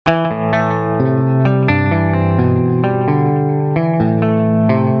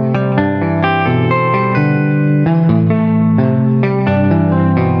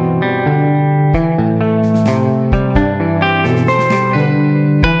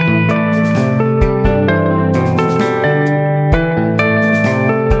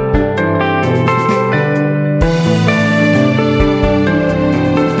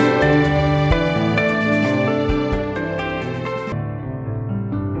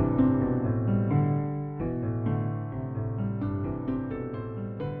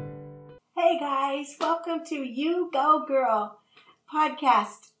guys. Welcome to You Go Girl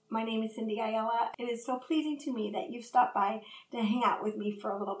podcast. My name is Cindy Ayala. It is so pleasing to me that you've stopped by to hang out with me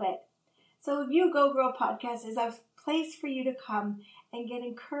for a little bit. So You Go Girl podcast is a place for you to come and get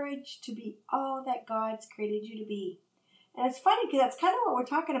encouraged to be all that God's created you to be. And it's funny because that's kind of what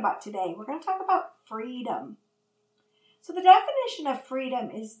we're talking about today. We're going to talk about freedom. So the definition of freedom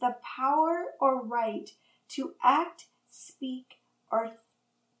is the power or right to act, speak, or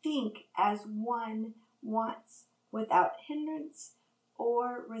think as one wants without hindrance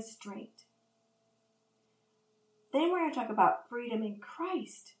or restraint. Then we're going to talk about freedom in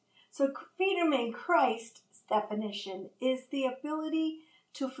Christ. So freedom in Christ's definition is the ability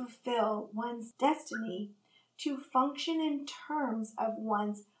to fulfill one's destiny, to function in terms of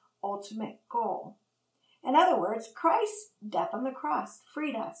one's ultimate goal. In other words, Christ's death on the cross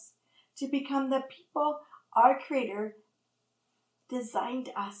freed us to become the people our Creator designed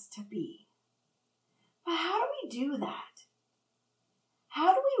us to be. But how do we do that?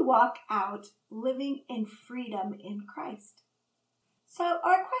 How do we walk out living in freedom in Christ? So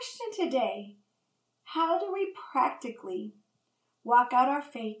our question today, how do we practically walk out our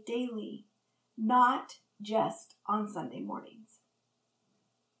faith daily, not just on Sunday mornings?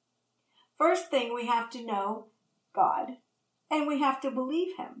 First thing, we have to know God, and we have to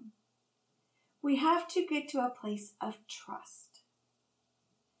believe Him. We have to get to a place of trust.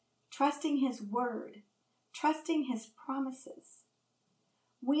 Trusting His Word, trusting His promises.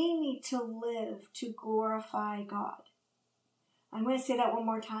 We need to live to glorify God. I'm going to say that one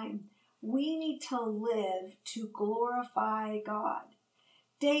more time. We need to live to glorify God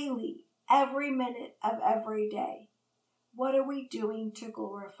daily, every minute of every day. What are we doing to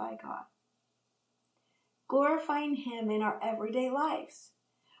glorify God? Glorifying Him in our everyday lives.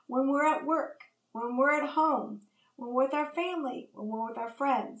 When we're at work, when we're at home, when we're with our family, when we're with our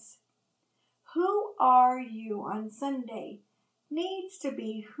friends. Who are you on Sunday needs to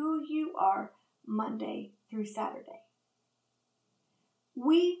be who you are Monday through Saturday.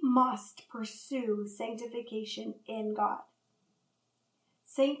 We must pursue sanctification in God.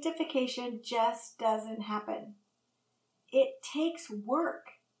 Sanctification just doesn't happen. It takes work.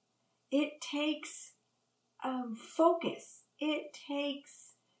 It takes focus. It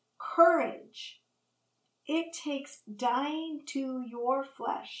takes courage. It takes dying to your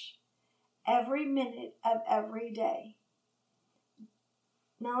flesh every minute of every day.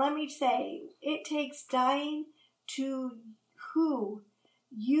 Now let me say, it takes dying to who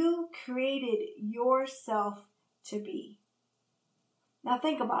you created yourself to be. Now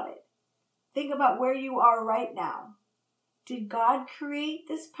think about it. Think about where you are right now. Did God create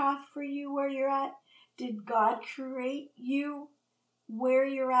this path for you where you're at? Did God create you where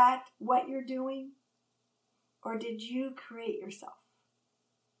you're at, what you're doing? Or did you create yourself?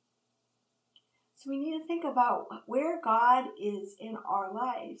 So we need to think about where God is in our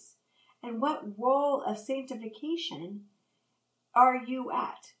lives and what role of sanctification are you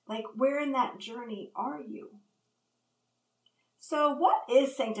at? Like, where in that journey are you? So what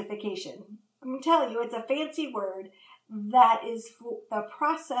is sanctification? I'm going to tell you, it's a fancy word that is the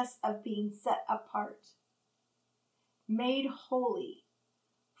process of being set apart, made holy,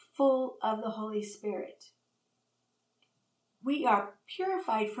 full of the Holy Spirit. We are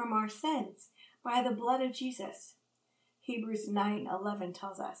purified from our sins by the blood of Jesus. Hebrews 9:11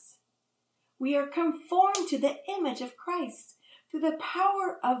 tells us. We are conformed to the image of Christ through the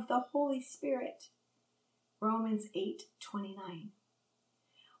power of the Holy Spirit. Romans 8:29.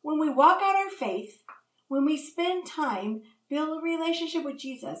 When we walk out our faith, when we spend time, build a relationship with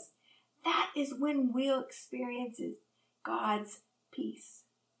Jesus, that is when we'll experience God's peace.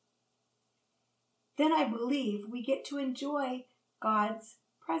 Then I believe we get to enjoy God's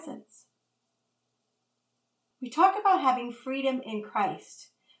presence. We talk about having freedom in Christ,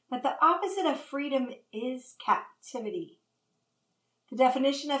 but the opposite of freedom is captivity. The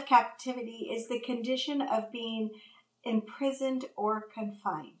definition of captivity is the condition of being imprisoned or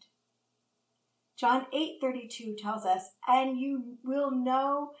confined. John 8:32 tells us, and you will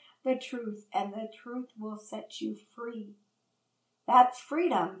know the truth, and the truth will set you free. That's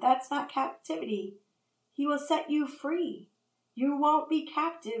freedom. That's not captivity. He will set you free. You won't be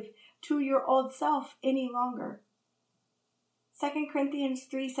captive to your old self any longer. 2 Corinthians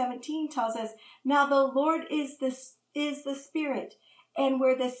 3:17 tells us, now the Lord is the Spirit, and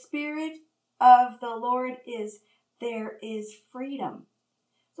where the Spirit of the Lord is, there is freedom.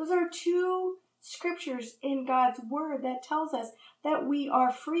 Those are two scriptures in God's Word that tells us that we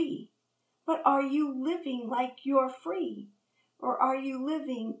are free. But are you living like you're free? Or are you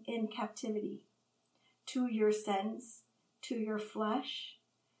living in captivity to your sins, to your flesh,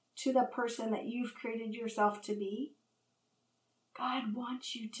 to the person that you've created yourself to be. God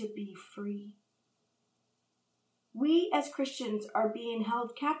wants you to be free. We as Christians are being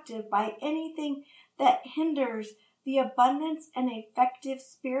held captive by anything that hinders the abundance and effective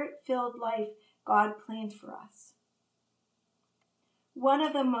spirit-filled life God planned for us. One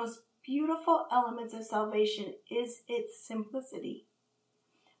of the most beautiful elements of salvation is its simplicity.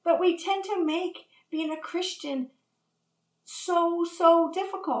 But we tend to make being a Christian so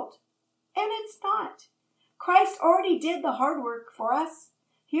difficult. And it's not. Christ already did the hard work for us.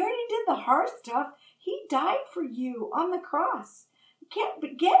 He already did the hard stuff. He died for you on the cross. You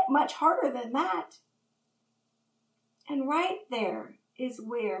can't get much harder than that. And right there is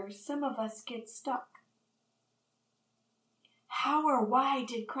where some of us get stuck. How or why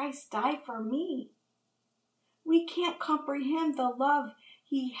did Christ die for me? We can't comprehend the love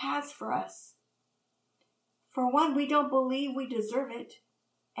He has for us. For one, we don't believe we deserve it.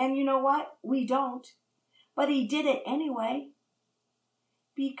 And you know what? We don't. But He did it anyway.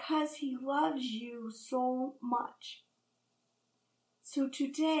 Because He loves you so much. So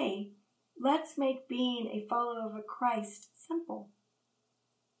today, let's make being a follower of Christ simple.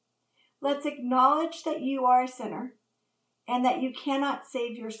 Let's acknowledge that you are a sinner and that you cannot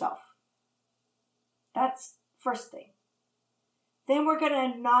save yourself. That's first thing. Then we're going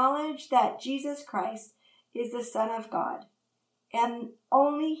to acknowledge that Jesus Christ is the Son of God and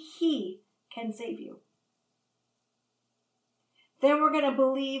only He can save you. Then we're going to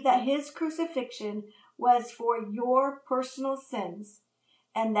believe that His crucifixion was for your personal sins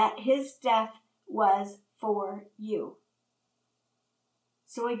and that His death was for you.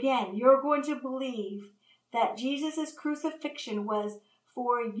 So again, you're going to believe that Jesus' crucifixion was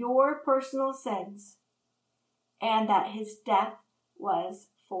for your personal sins and that His death was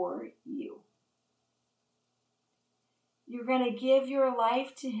for you. You're going to give your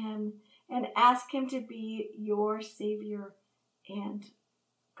life to Him and ask Him to be your Savior and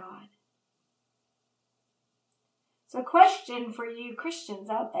God. So question for you Christians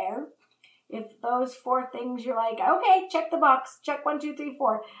out there. If those 4 things you're like, okay, check the box. Check 1, 2, 3,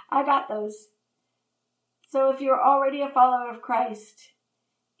 4. I got those. So if you're already a follower of Christ,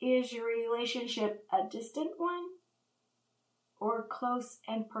 is your relationship a distant one or close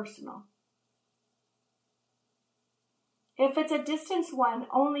and personal? If it's a distant one,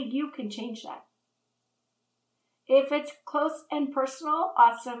 only you can change that. If it's close and personal,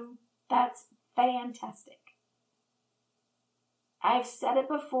 awesome. That's fantastic. I've said it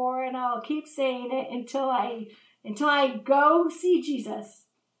before and I'll keep saying it until I go see Jesus.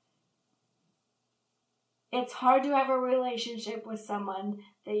 It's hard to have a relationship with someone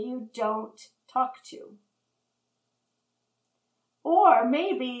that you don't talk to. Or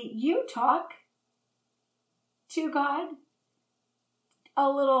maybe you talk to God a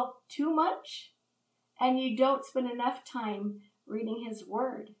little too much and you don't spend enough time reading His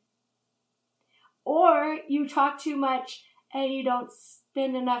Word. Or you talk too much and you don't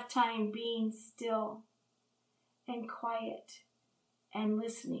spend enough time being still and quiet and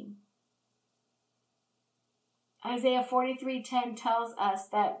listening. Isaiah 43:10 tells us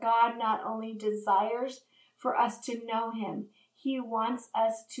that God not only desires for us to know Him, He wants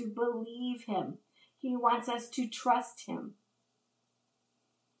us to believe Him. He wants us to trust Him.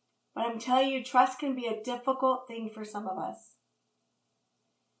 But I'm telling you, trust can be a difficult thing for some of us.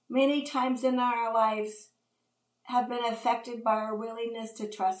 Many times in our lives have been affected by our willingness to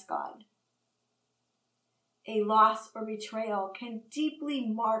trust God. A loss or betrayal can deeply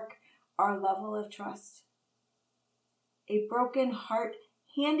mark our level of trust. A broken heart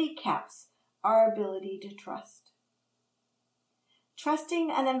handicaps our ability to trust.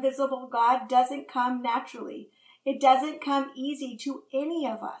 Trusting an invisible God doesn't come naturally. It doesn't come easy to any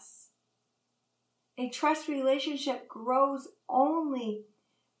of us. A trust relationship grows only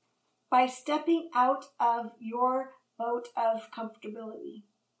by stepping out of your boat of comfortability.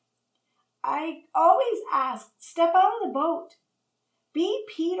 I always ask, step out of the boat. Be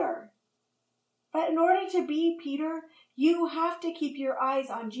Peter. But in order to be Peter, you have to keep your eyes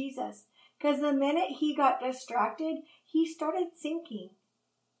on Jesus. Because the minute he got distracted, he started sinking.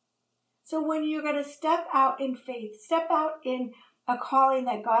 So when you're going to step out in faith, step out in a calling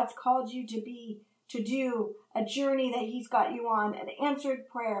that God's called you to do, a journey that He's got you on, an answered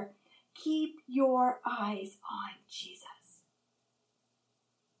prayer, keep your eyes on Jesus.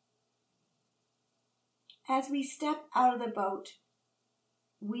 As we step out of the boat,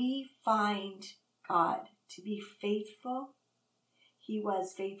 we find God to be faithful. He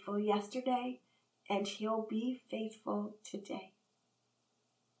was faithful yesterday, and He'll be faithful today.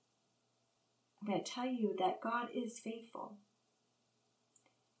 I'm going to tell you that God is faithful.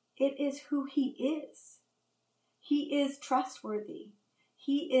 It is who He is. He is trustworthy.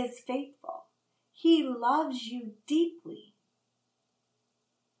 He is faithful. He loves you deeply.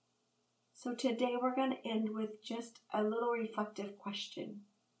 So today we're going to end with just a little reflective question.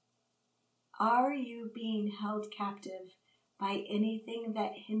 Are you being held captive by anything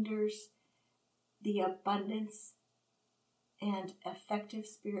that hinders the abundance and effective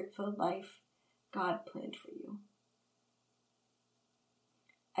Spirit-filled life God planned for you?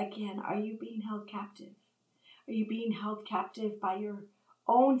 Again, are you being held captive? Are you being held captive by your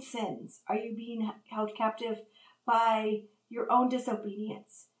own sins? Are you being held captive by your own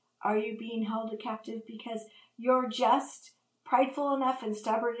disobedience? Are you being held captive because you're just prideful enough and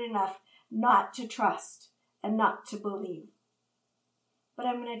stubborn enough not to trust and not to believe? But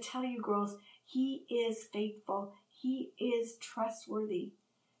I'm going to tell you, girls, He is faithful. He is trustworthy.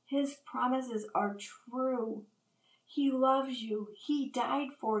 His promises are true. He loves you. He died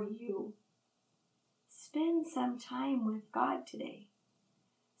for you. Spend some time with God today.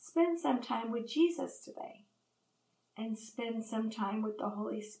 Spend some time with Jesus today. And spend some time with the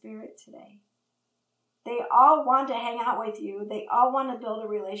Holy Spirit today. They all want to hang out with you. They all want to build a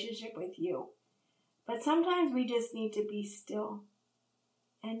relationship with you. But sometimes we just need to be still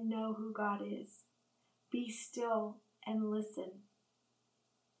and know who God is. Be still and listen.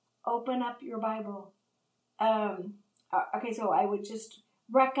 Open up your Bible. So I would just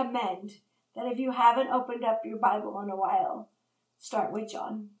recommend that if you haven't opened up your Bible in a while, start with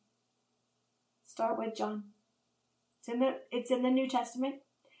John. Start with John. It's in the New Testament.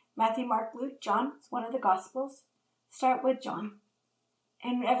 Matthew, Mark, Luke, John. It's one of the Gospels. Start with John.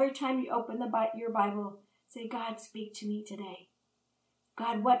 And every time you open your Bible, say, God, speak to me today.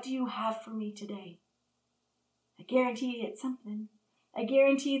 God, what do you have for me today? I guarantee it's something. I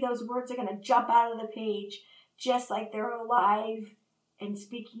guarantee those words are going to jump out of the page just like they're alive and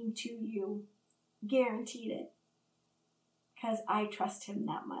speaking to you. Guaranteed it. Because I trust Him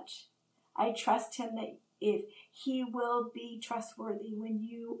that much. I trust Him that if He will be trustworthy when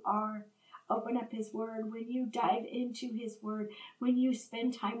you open up His Word, when you dive into His Word, when you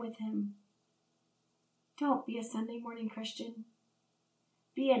spend time with Him. Don't be a Sunday morning Christian.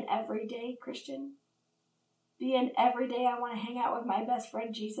 Be an everyday Christian. Be an everyday I want to hang out with my best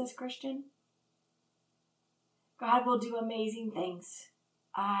friend Jesus Christian. God will do amazing things.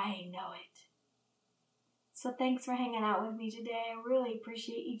 I know it. So thanks for hanging out with me today. I really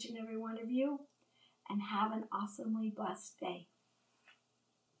appreciate each and every one of you. And have an awesomely blessed day.